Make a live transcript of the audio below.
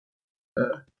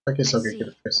I guess I'll go get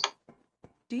it first.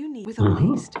 Do you need with all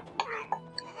haste?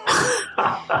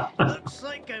 Looks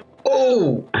like I...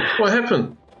 Oh! What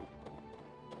happened?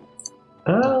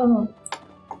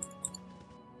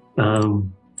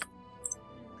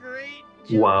 Great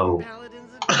job, Wow.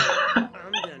 Paladins of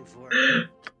I'm done for.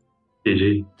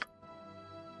 GG.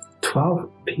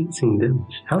 12 piercing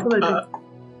damage. How did I do?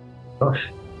 Gosh.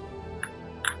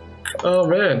 Oh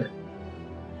man.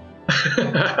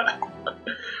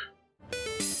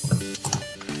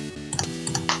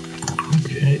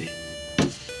 Okay.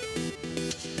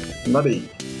 Muddy.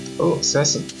 Oh,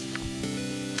 assassin.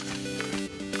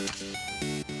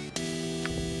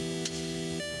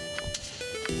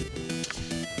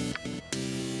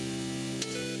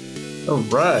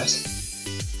 Alright.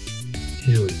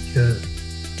 Here we go.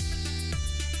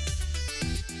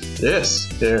 Yes,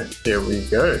 here we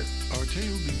go. Our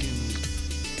tale begins.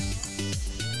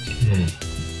 Okay.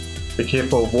 Be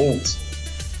careful of wolves.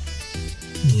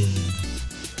 Yeah.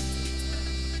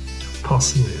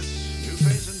 Possibly. New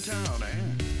face in town, eh?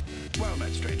 Well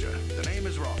met, stranger. The name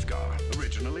is Rothgar,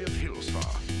 originally of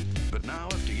Hillsfar. But now,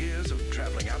 after years of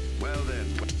traveling up, well then,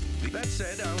 that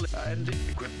said, I'll and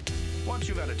equip. Once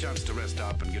you've had a chance to rest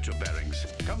up and get your bearings,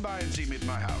 come by and see me at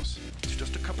my house. It's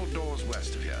just a couple doors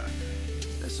west of here.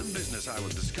 There's some business I will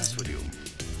discuss with you.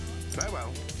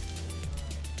 Farewell.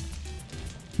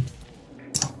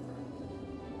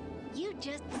 You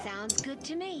just sounds good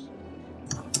to me.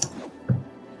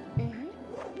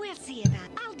 We'll see about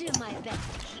it. I'll do my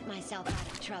best to keep myself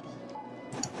out of trouble.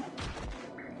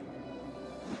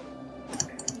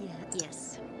 Yeah,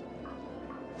 yes.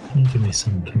 Can you give me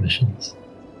some commissions?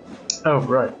 Oh,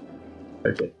 right.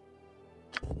 Okay.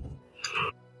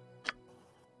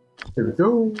 Here we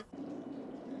go.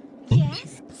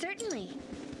 Yes, certainly.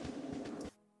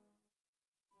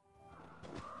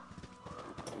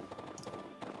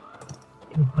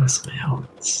 Go buy some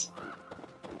helmets.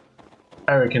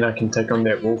 I reckon I can take on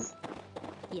that wolf.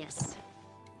 Yes.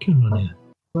 Good on you.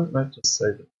 Might just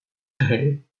save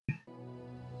it.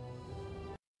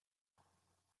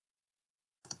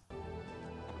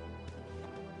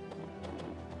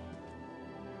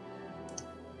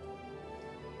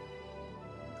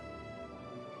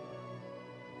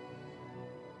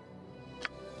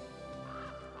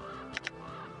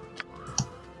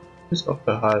 Who's got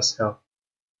the highest health?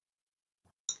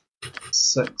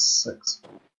 6.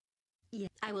 Yeah,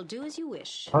 I will do as you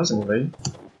wish. Surprisingly.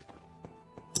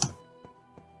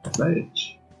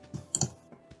 Mage.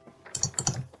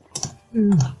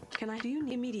 Can I do you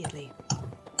immediately?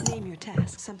 Name your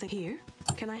task. Something here?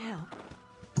 Can I help?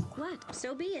 What?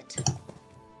 So be it.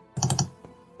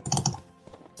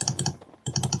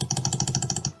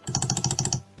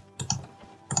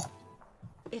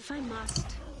 If I must.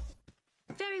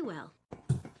 Very well.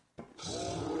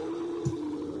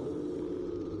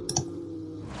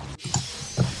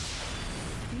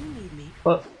 Do you need me?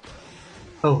 What?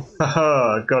 Oh,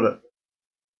 haha, got it.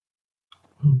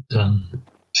 Done.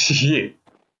 Shit.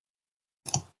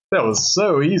 That was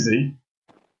so easy.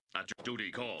 At your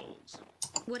duty calls.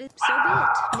 What is so be it?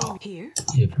 Name here?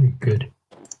 Yeah, very good.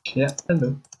 Yeah, I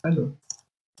know.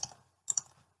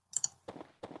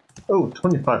 Oh,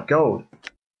 25 gold.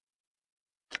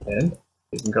 And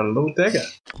even got a little dagger.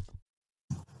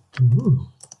 Ooh.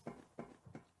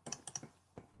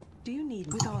 Do you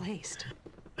need with all haste?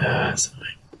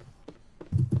 Sorry.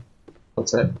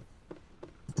 What's that?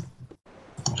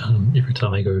 Every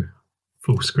time I go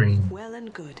full screen, Well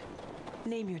and good.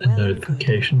 Name your a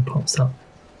notification pops up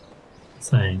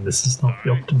saying this is not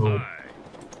the optimal.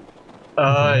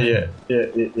 Yeah.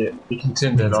 You can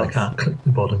turn that Means I off. can't click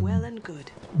the bottom Well and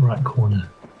good. right corner.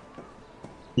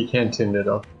 You can turn that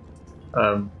off.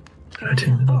 I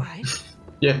turn it All off. right.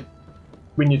 Yeah.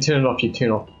 When you turn it off, you turn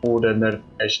off all the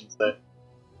notifications there.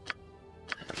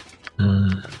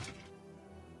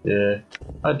 Yeah,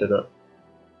 I did it.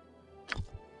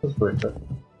 It was worth it.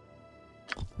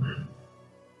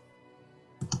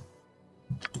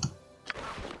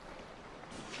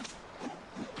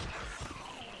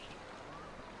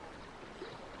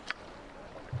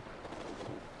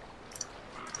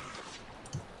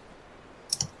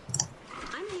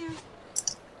 I'm here.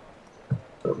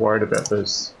 A bit worried about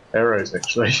those arrows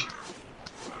actually.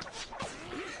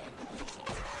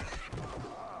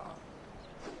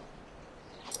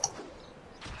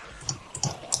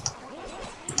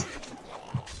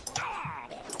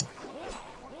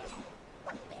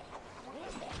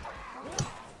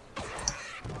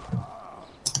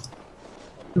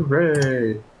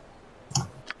 Hooray!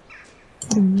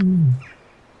 Done.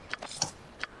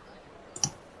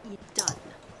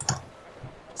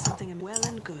 Something well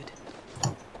and good.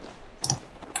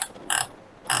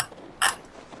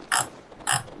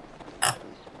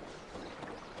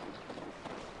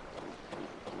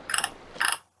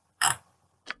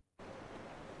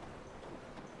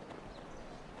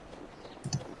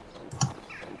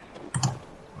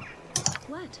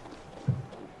 what?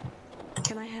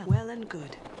 Can I help? Well and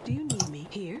good. Do you need me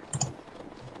here?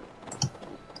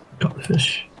 Got the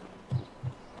fish.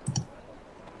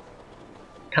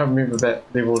 Can't remember that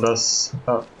leveled us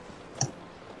up.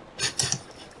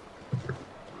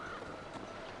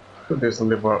 Could do some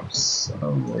level ups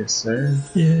somewhere soon.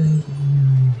 Yeah.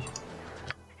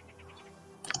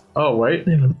 Oh wait.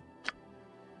 Never.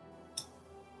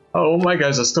 Oh, all my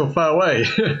guys are still far away.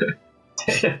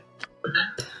 Damn.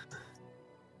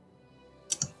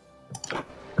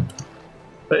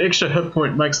 The extra hit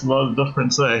point makes a lot of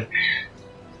difference, eh?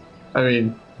 I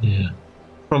mean, Yeah.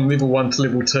 from level 1 to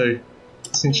level 2,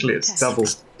 essentially it's double.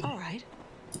 All right.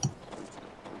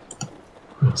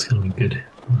 That's gonna be good.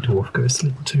 Dwarf goes to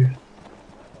level 2.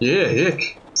 Yeah,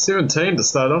 heck. 17 to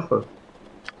start off with.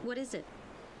 What is it?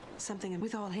 Something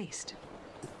with all haste.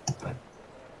 Right,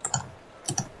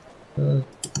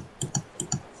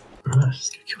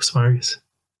 just go kill some arrows.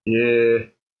 Yeah.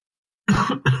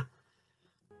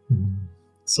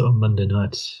 So on Monday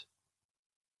night,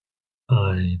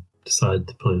 I decided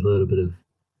to play a little bit of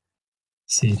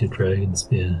Siege of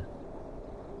Dragonspear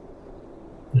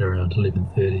at around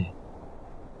 11:30.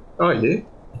 Oh yeah.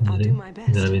 I'll do my best.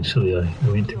 And then eventually I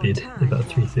went to bed at about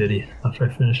 3:30 after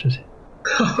I finished it.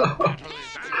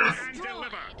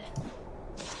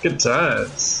 Good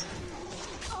times.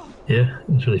 Yeah, it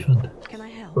was really fun. Can I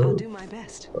help? I'll do my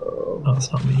best. Oh, it's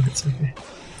not me, it's okay.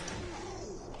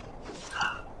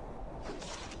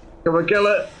 Come on, kill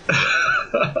it.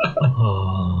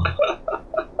 Oh,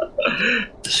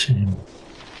 it's a shame.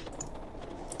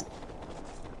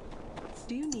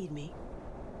 Do you need me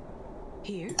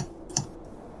here?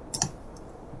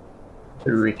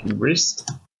 Maybe we can rest.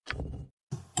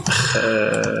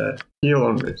 Heal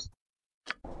on rest.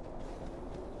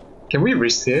 Can we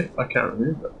rest here? I can't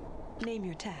remember. Name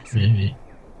your task. Maybe.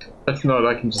 If not,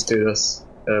 I can just do this.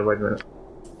 Wait a minute.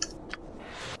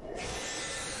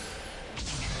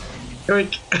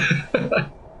 Yoink!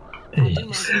 Hey. Do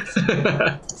my best.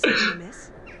 Something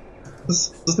amiss?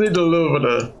 Just need a little bit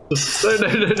of. Just, no. Wait.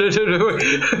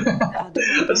 I'll do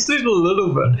my I best. just need a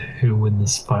little bit. Who win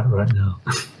this fight right now?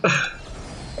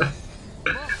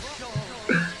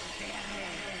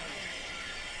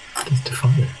 Just to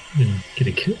fight it and get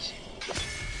a kiss.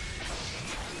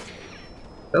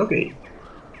 Okay.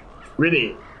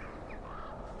 Ready.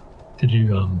 Did you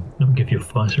not give your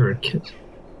fighter a kit?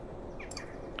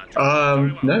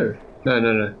 No.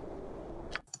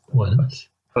 Why not?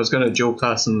 I was going to dual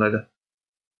class him later.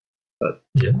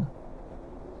 Yeah.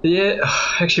 Yeah,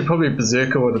 actually probably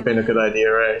Berserker would have been a good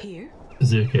idea, right? Here?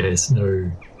 Berserker has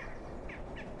no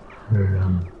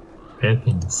bad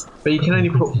things. But you can only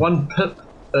put one pip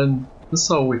in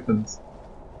missile weapons.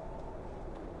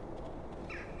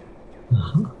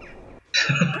 Uh-huh.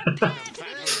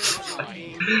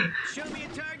 Show me a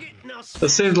target and I'll It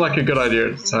smash seemed like a good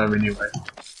idea at the time anyway.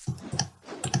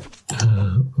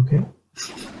 Okay.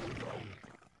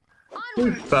 I'll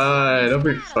be fine, I'll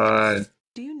be fine.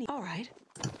 Do you need? All right.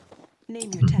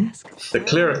 Name your task. The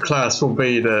Cleric class will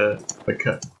be the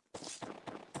kit.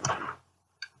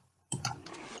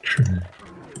 True.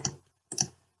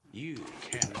 You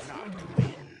cannot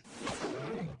win.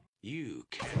 You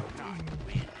cannot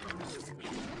win.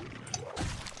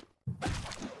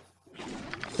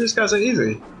 These guys are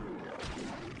easy.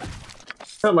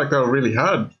 Felt like they were really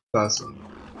hard last one.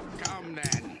 Come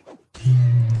then.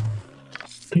 I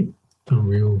think the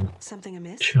real Something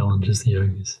amiss? challenge is the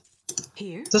ogres.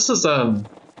 Here? This is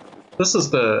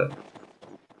the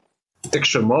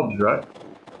extra mobs, right?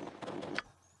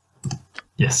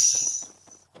 Yes.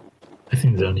 I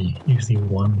think there's only usually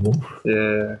one wolf.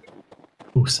 Yeah.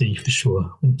 We'll see for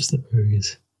sure when it's the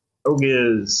ogres.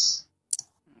 Ogres.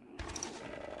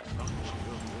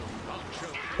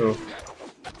 Oh.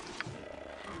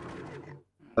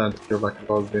 Starting to feel like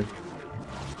a log then. Now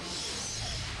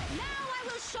I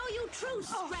will show you true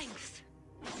strength.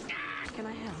 Can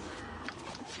I help?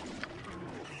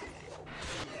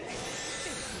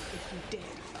 If you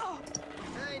dare. Oh,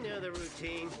 I know the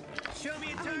routine. Show me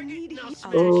a I target need and I'll you.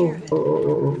 smash I'll Oh, take care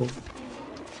of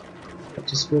it.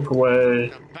 Just walk away.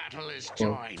 The battle is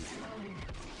joined.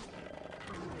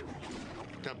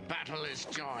 The battle is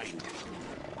joined.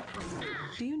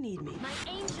 Do you need me? My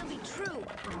aim shall be true.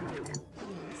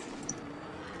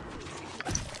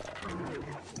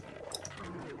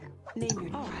 Name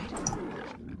your. All right.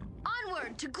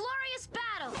 Onward to glorious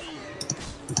battle.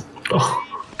 Oh,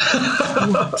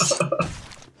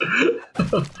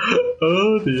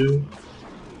 Oh dear.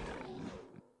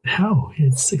 how? He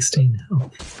had 16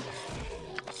 health.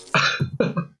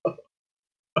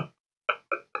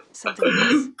 Something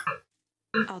amiss?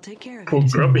 I'll take care of Poor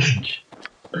it. Grubby.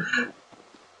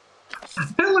 I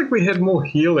felt like we had more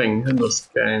healing in this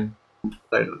game than we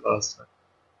played it last time.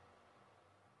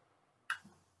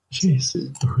 Jeez.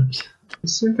 Alright. We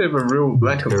seem to have a real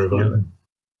lack of healing.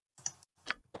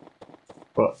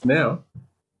 But now,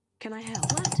 Can I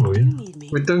help? What? Oh, Do yeah. you need me?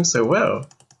 we're doing so well.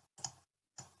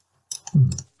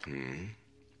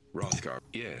 Rothgar.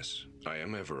 Yes, I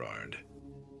am Everard.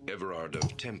 Everard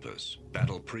of Tempus,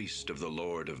 battle priest of the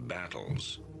Lord of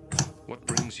Battles. What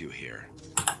brings you here?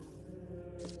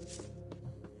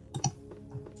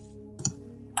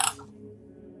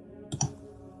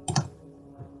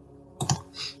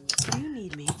 Do you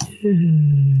need me?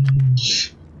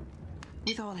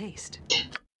 With all haste.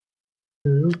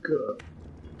 Oh god.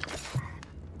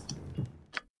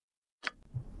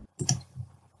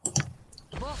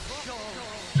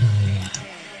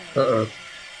 Uh-oh.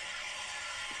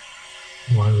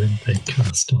 Why wouldn't they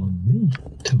cast on me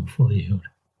till fully healed?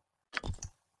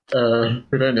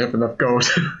 We don't have enough gold.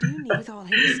 Do you need with all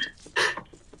haste?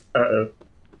 Uh-oh.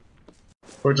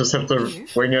 We'll just have to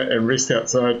wing it and rest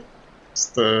outside.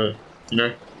 Just you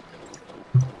know.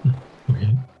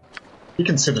 Okay. You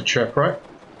can set a trap, right?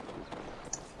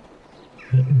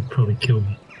 That would probably kill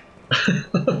me.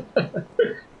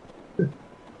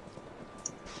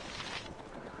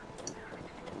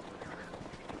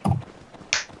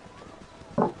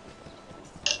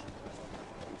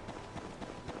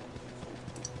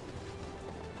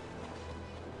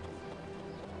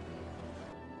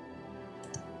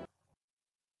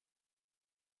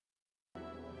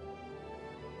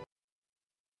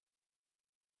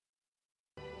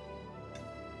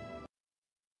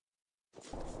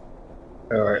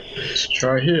 Alright, let's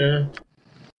try here.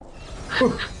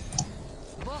 Whew.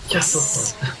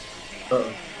 Yes!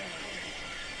 Uh-oh.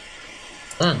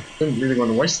 Man, didn't really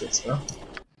want to waste this now.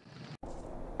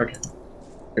 Okay.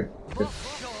 Good, good.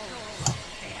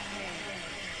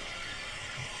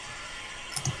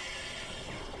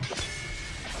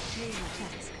 Name your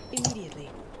task immediately.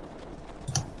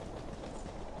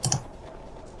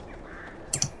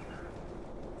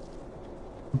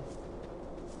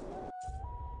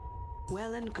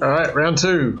 Well and good. Alright, round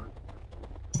 2.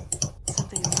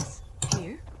 Something else.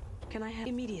 Here. Can I have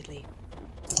immediately?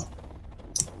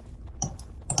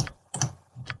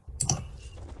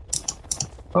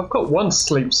 I've got one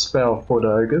sleep spell for the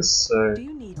ogres, so Do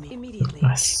you need me immediately?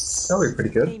 Nice. that'll be pretty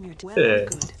good. Name your well Yeah. and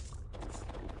good.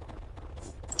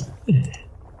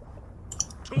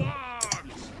 Yeah.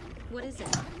 What is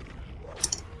it?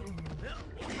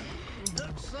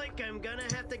 Looks like I'm gonna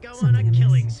have to go on Something a amiss.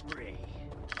 killing spree.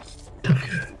 Tough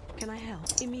guy. Can I help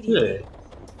immediately?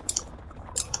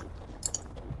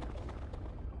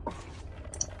 Yeah.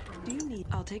 Do you need?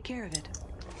 I'll take care of it.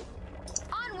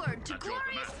 Onward to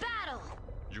glorious battle!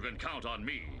 You can count on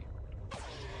me.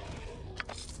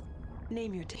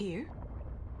 Name your here.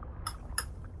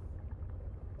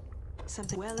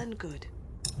 Something well and good.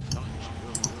 Onward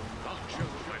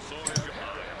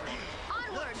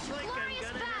Looks to like I'm glorious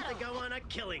gonna have to battle! go on a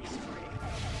killing spree.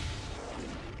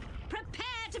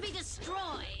 Prepare to be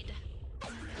destroyed!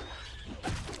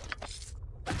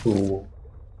 Ooh.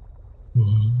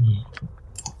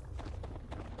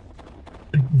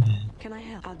 Big man. Can I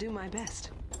help? I'll do my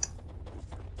best.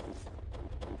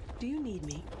 Do you need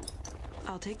me?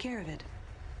 I'll take care of it.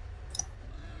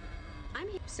 I'm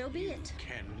here, so be it.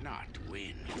 Cannot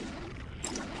win.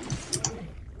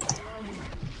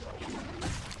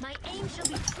 My aim shall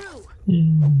be true.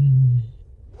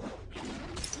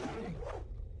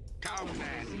 Come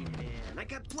then. Man, I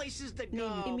got places to Name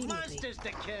go, immediately. monsters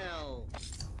to kill.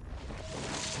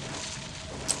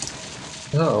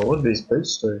 Oh, what do these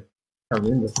boots do? I can't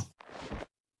remember.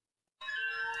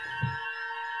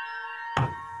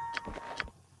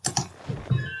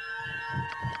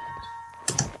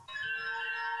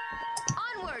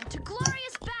 Onward to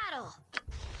glorious battle!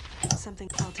 Something.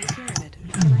 I'll take care of it.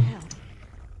 Can I help?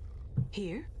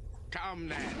 Here. Come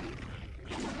then.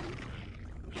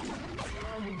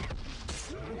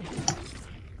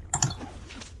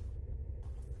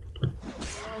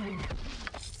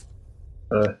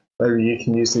 Maybe you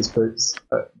can use these boots.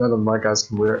 None of my guys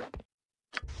can wear it.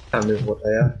 Can't remember what they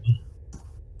are.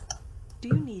 Do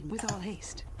you need with all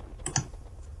haste?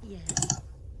 Yes.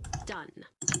 Done.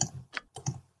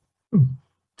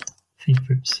 Thief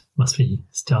boots. Must be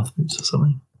stealth boots or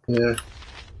something. Yeah.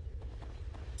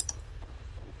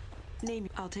 Name.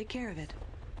 I'll take care of it.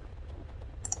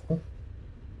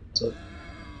 So,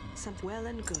 Something well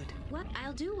and good. What?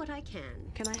 I'll do what I can.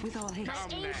 Can I with all haste?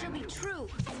 My aim shall be true.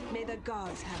 May the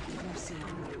gods have mercy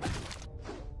on you.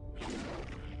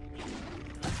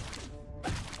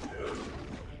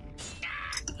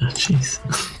 Ah, jeez.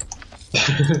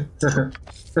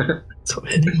 Stop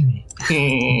hitting me.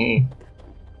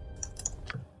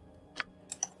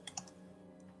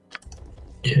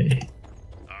 Okay.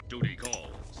 Our duty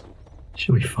calls.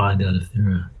 Should we find out if there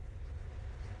are...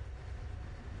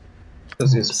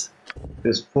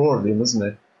 There's 4 of them, isn't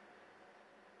there?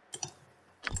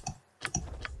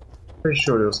 Pretty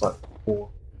sure there was like 4.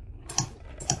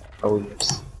 Oh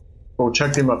yes. We'll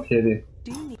chuck them up here then.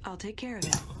 Do you need? I'll take care of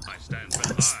it. I stand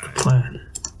for That's the I. plan.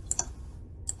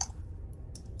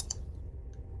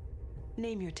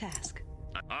 Name your task.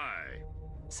 I.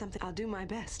 Something. I'll do my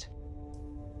best.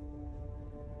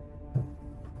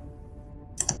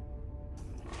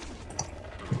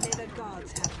 May the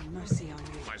gods have mercy on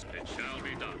you. It shall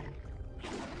be done.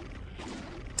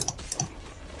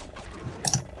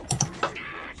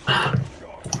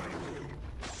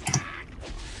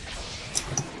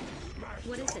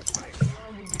 What is it?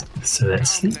 So that's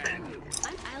sleep.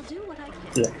 I'll do what I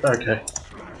can. Yeah, okay.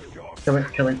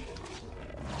 Coming.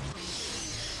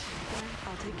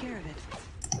 I'll take care of it.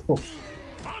 Oh,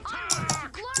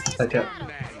 Glorious okay. battle.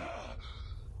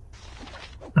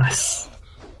 Nice.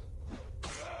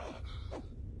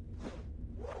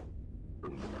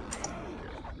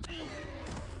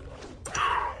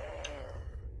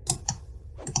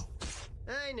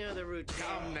 I know the route.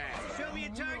 Come now. Show me a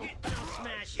target. I'll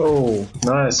smash it. Oh,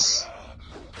 nice.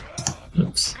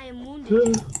 Oops. I am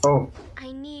wounded. Oh,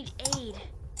 I need aid.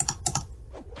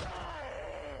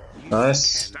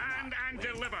 nice. Stand and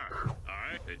deliver.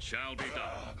 Aye, it shall be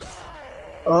done.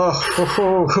 Oh, ho,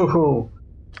 ho, ho, ho.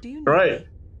 Do you need? Great.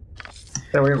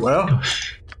 That went well.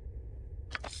 Gosh.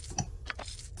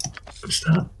 Good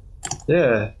start.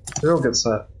 Yeah, real good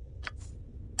start.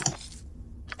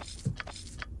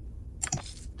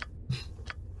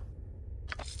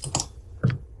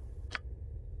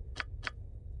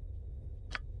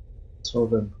 It's all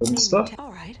the important Name your stuff.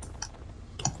 All right.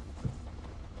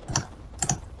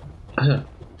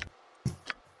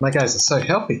 My guys are so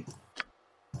healthy.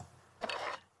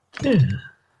 Yeah.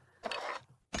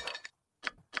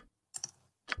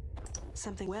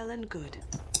 Something well and good.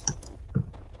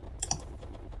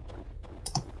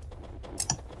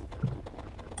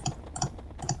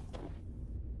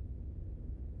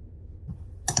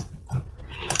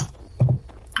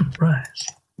 Right.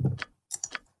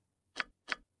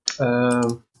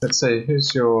 Let's see,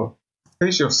 who's your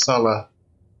seller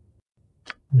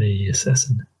The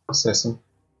assassin. assassin?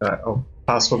 I'll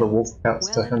pass all the wolf outs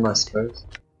to him, I suppose.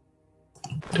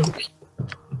 Dope.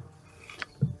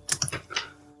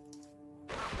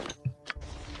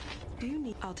 Do you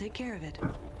need? I'll take care of it.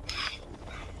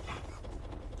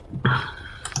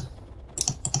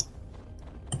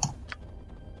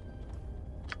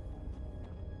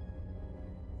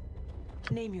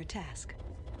 Name your task.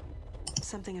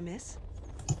 Something amiss?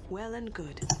 Well and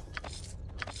good.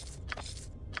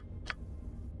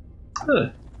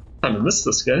 Kind of missed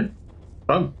this game.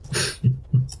 Fun.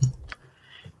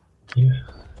 Yeah.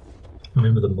 I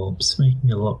remember the mobs making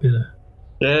it a lot better.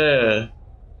 Yeah.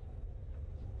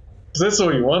 'Cause that's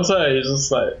all you want, eh? You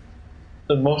just like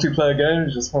the multiplayer game.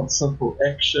 You just want simple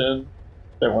action.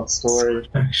 Don't want story.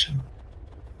 Action.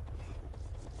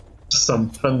 Just some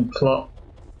fun plot.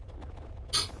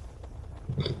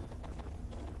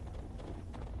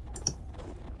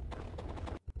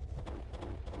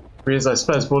 Whereas I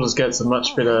suppose Baldur's Gate's a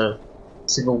much better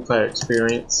single player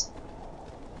experience.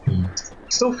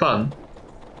 Still fun,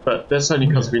 but that's only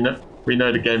because we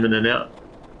know the game in and out.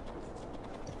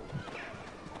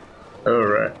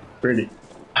 Alright, ready.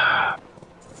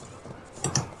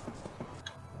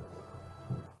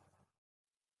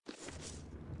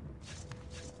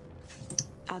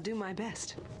 I'll do my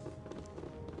best.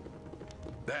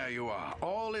 There you are.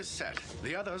 All is set.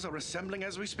 The others are assembling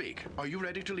as we speak. Are you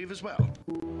ready to leave as well?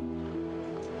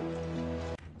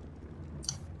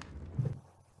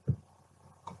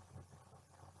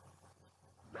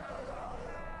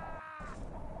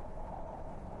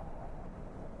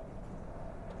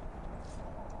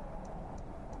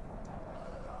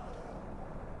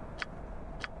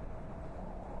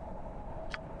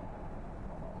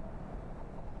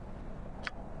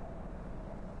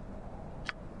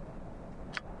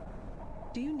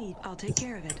 Do you need? I'll take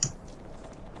care of it.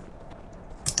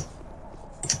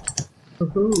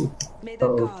 Woohoo! May the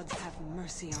Uh-oh. gods have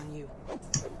mercy on you.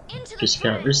 Into the Just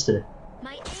can't fray. risk there.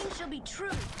 My aim shall be true.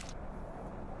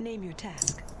 Name your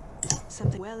task.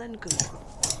 Something well and good.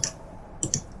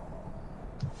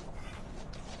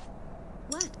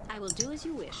 What? I will do as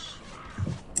you wish.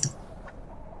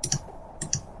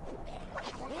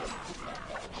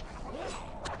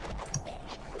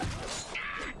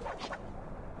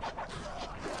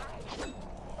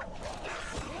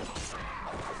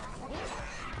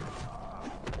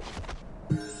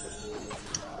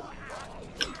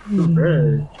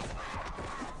 Hooray.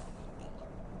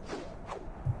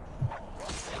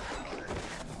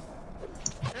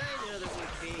 I know that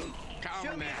would be.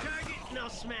 Show me a target and I'll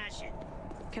smash it.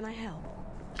 Can I help?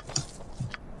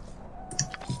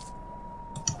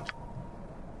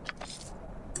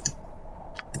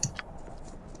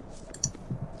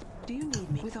 Do you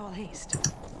need me? With all haste.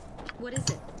 What is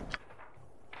it?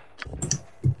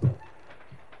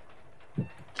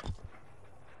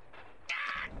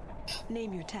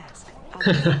 Name your task. I'll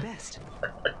do my best.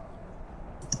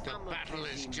 The battle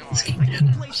is I joined.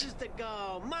 got places to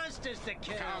go, monsters to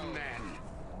kill. Come then.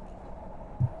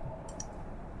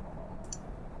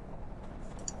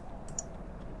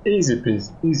 Easy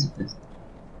peasy, easy peasy.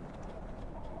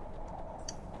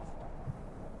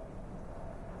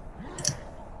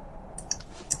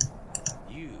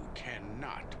 You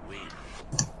cannot win.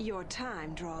 Your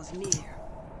time draws near.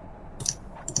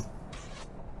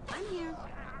 I'm here.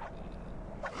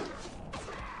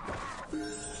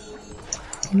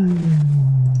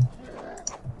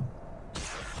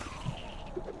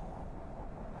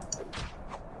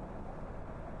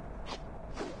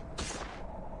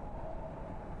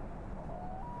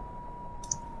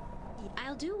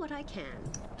 I'll do what I can.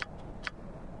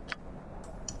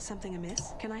 Something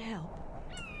amiss? Can I help?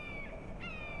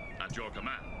 At your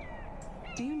command.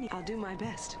 Do you need? I'll do my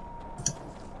best.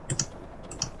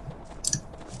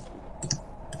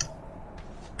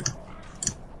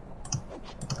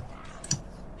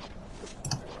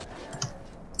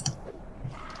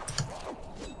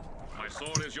 My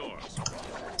sword is yours.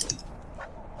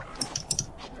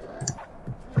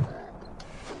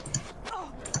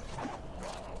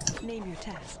 Name your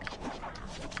task.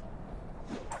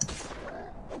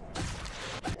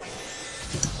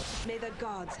 May the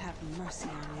gods have mercy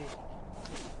on you.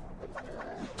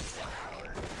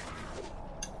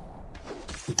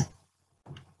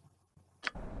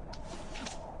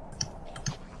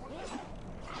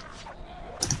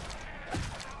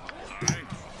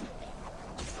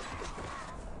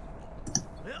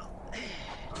 Well,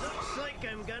 looks like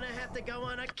I'm gonna have to go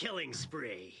on a killing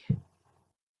spree.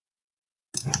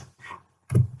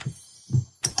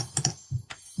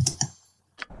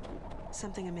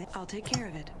 Something amiss? I'll take care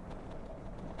of it.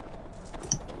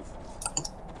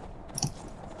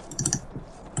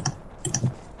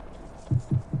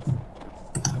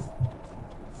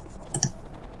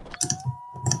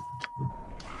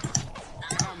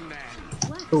 Come then.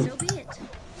 What? Oh. So be it.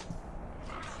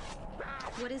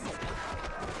 What is it?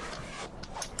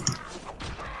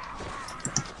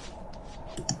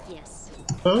 Yes.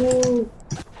 Oh!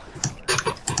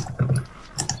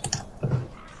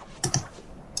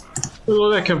 Where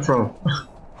did that come from?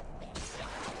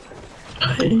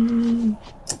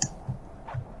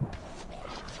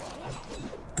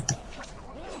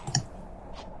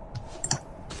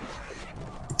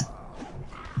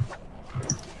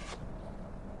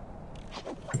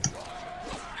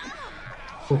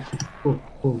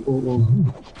 Oh.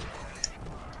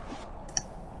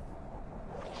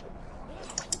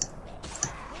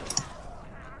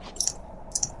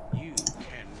 You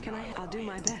Can I? I'll do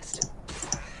my best.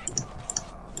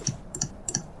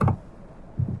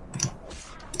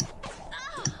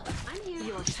 I'm here.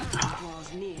 Your time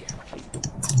draws near.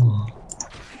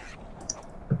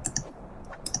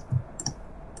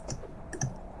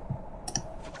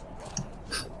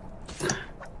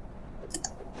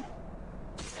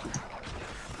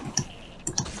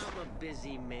 I'm a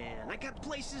busy man. I got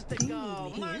places to Do you go, need me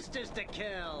here? monsters to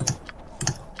kill.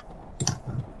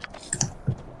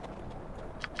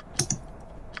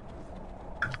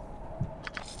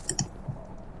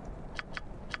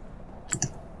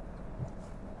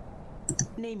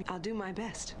 Name. I'll do my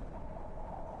best.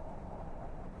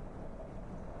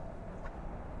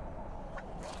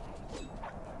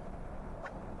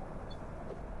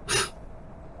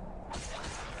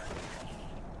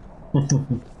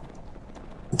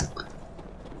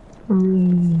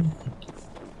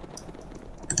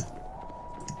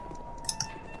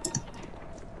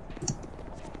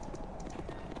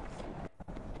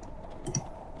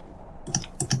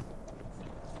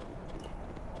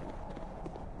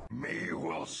 Me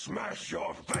will smash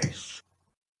your face.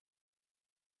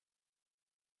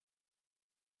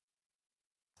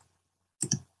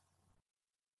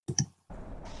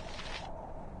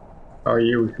 Oh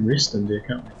yeah, we can rest in there,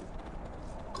 can't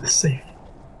we? Safe.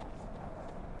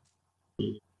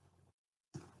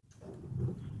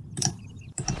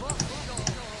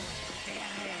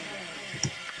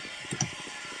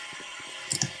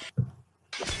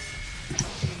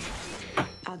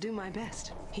 I'll do my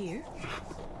best. Here.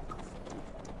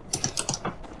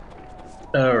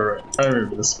 Alright, I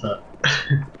remember this part.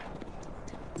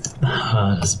 the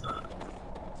hardest part.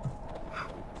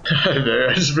 I know,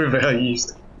 I just remember how you used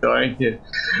to keep dying here.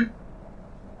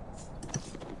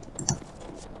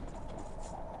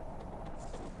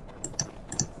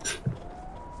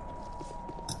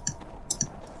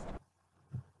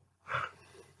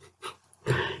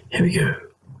 Here we go.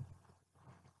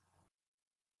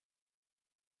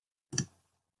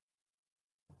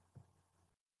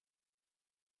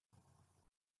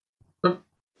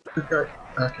 Okay.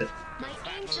 Okay. My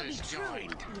aim shall be true.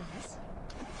 Yes.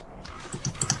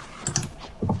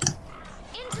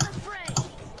 Into the fray.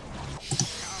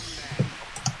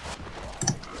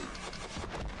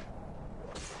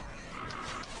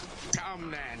 Come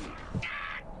then.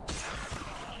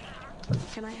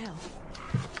 Can I help?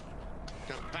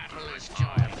 The battle is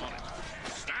joyful.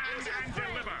 Stand and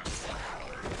deliver.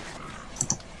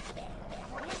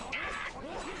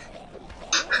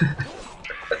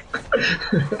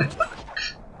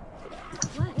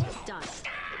 What? Done.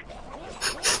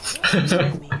 I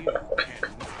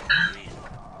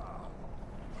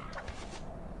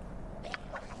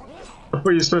thought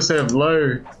you were supposed to have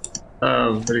low,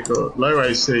 what do you call it? Low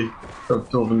AC of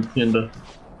Dwarven Tender.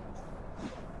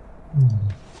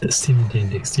 That 17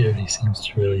 dexterity seems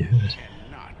to really hurt.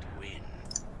 Cannot win.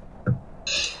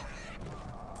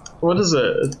 What is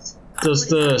it? Does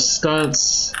the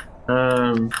stance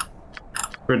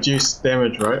reduce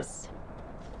damage, right?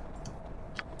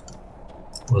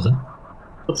 Was it?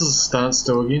 What does the stance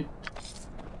do again?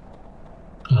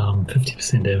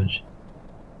 50% damage.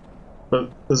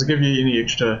 But does it give you any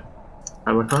extra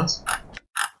armor class?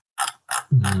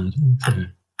 No, I don't think so.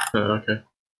 Oh, okay.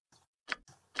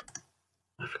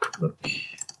 Have a quick look.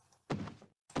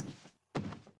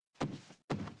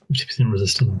 50%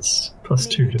 resistance, plus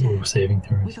 2 to all saving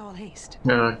throws. With all haste.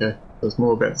 Oh, okay. So it's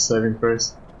more about the saving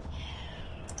throws.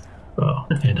 Oh,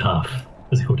 and half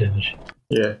physical damage.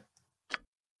 Yeah.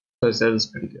 So that is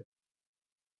pretty good.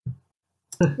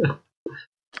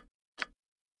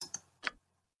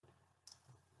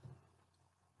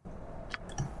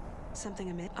 Something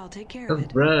amiss. I'll take care of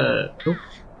it. Alright. Oh.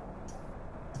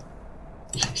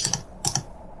 Jeez.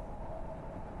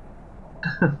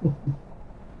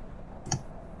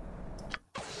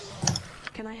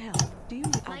 Can I help? Do you?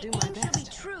 I'll do my aim shall be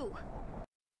best. true.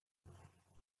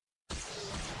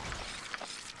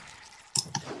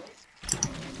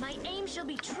 My aim shall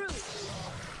be true.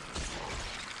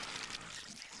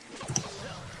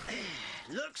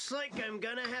 Looks like I'm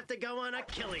gonna have to go on a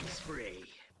killing spree.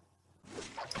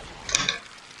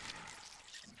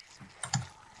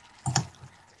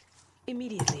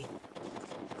 Immediately.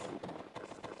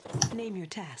 Name your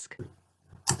task.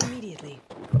 Immediately.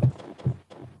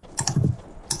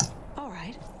 All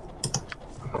right.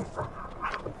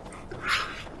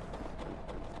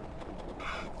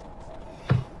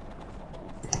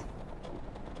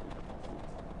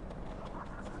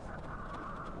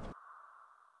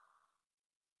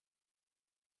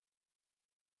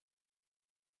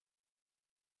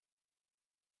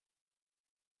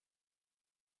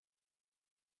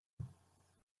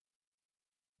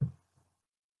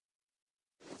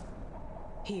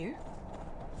 Here?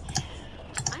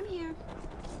 I'm here.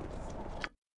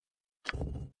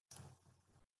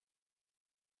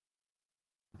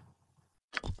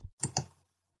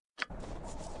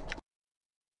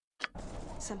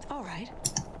 All right.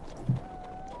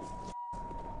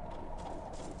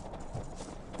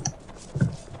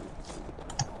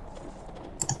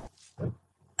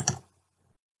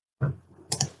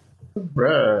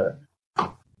 Right.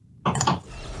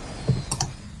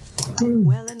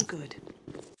 Well and good.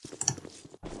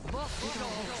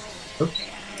 Oops.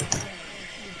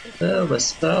 Oh, my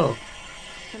spell.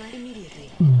 Can I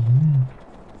immediately?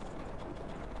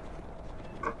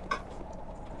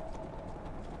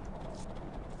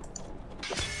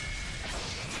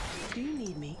 Do you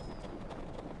need me?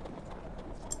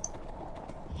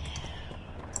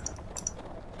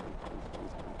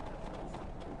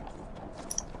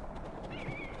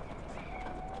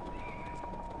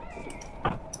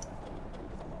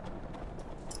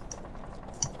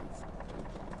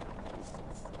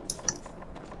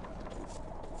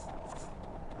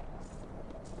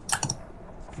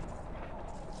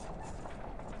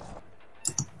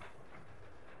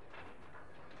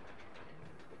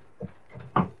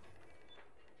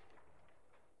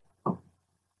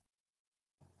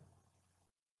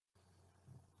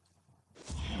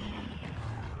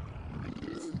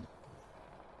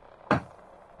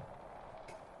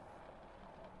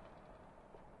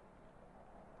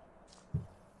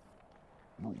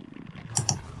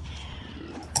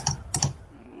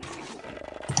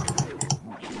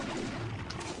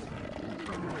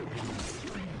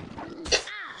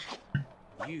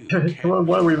 Come on,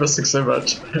 why are we missing so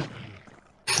much?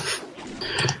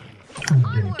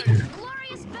 Onward!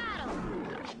 Glorious battle!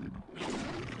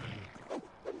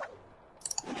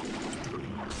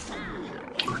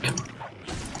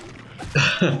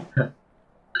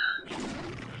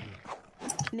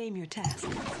 Name your task.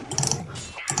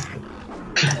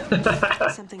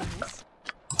 Something else.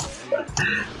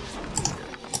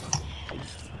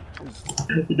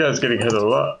 You guys getting hit a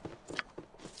lot.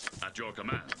 At your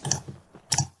command.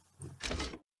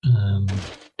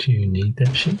 Do you need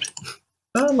that shit?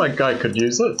 Oh, my guy could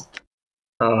use it.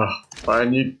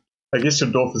 Fine. I guess your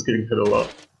dwarf is getting hit a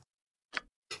lot.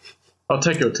 I'll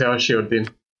take your tower shield then.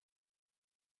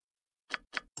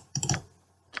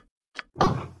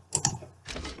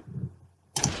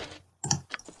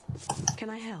 Can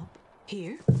I help?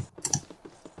 Here?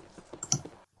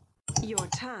 Your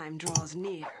time draws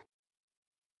near.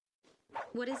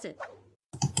 What is it?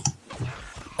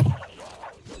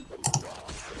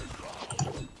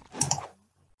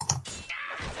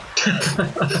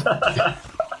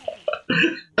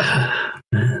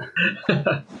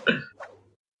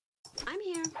 I'm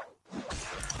here.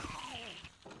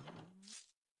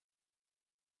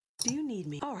 Do you need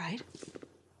me? All right.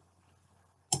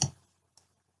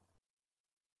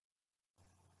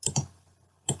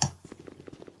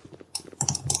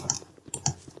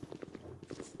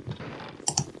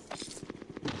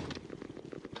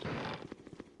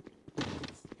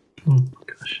 Oh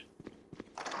gosh.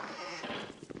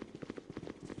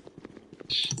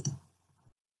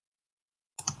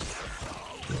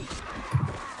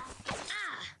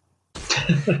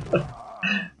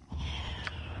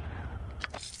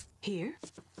 Here?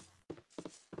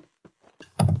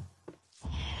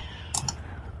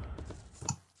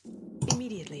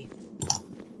 Immediately.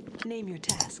 Name your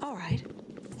task. All right.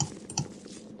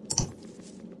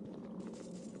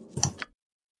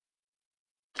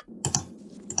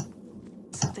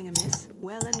 Something amiss?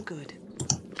 Well and good.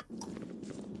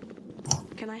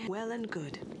 Can I? Well and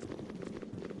good.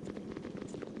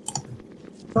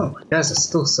 Oh, my guys are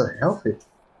still so healthy.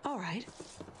 All right.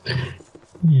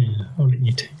 Yeah, I'll let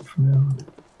you take it from now on.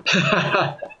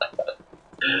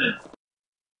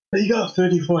 You got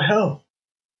 34 health.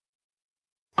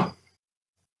 Yeah,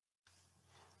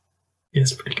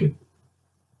 it's pretty good.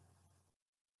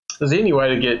 Is there any way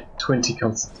to get 20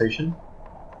 constitution?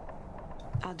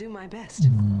 I'll do my best.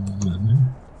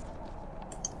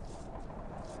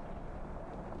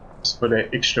 Just for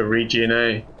that extra regen,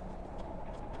 eh?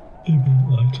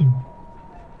 Evil item.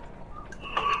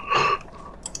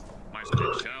 My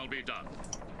stitch shall be done.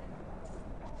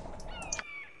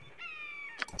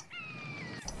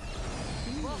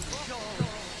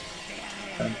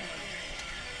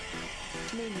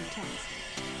 Name your task.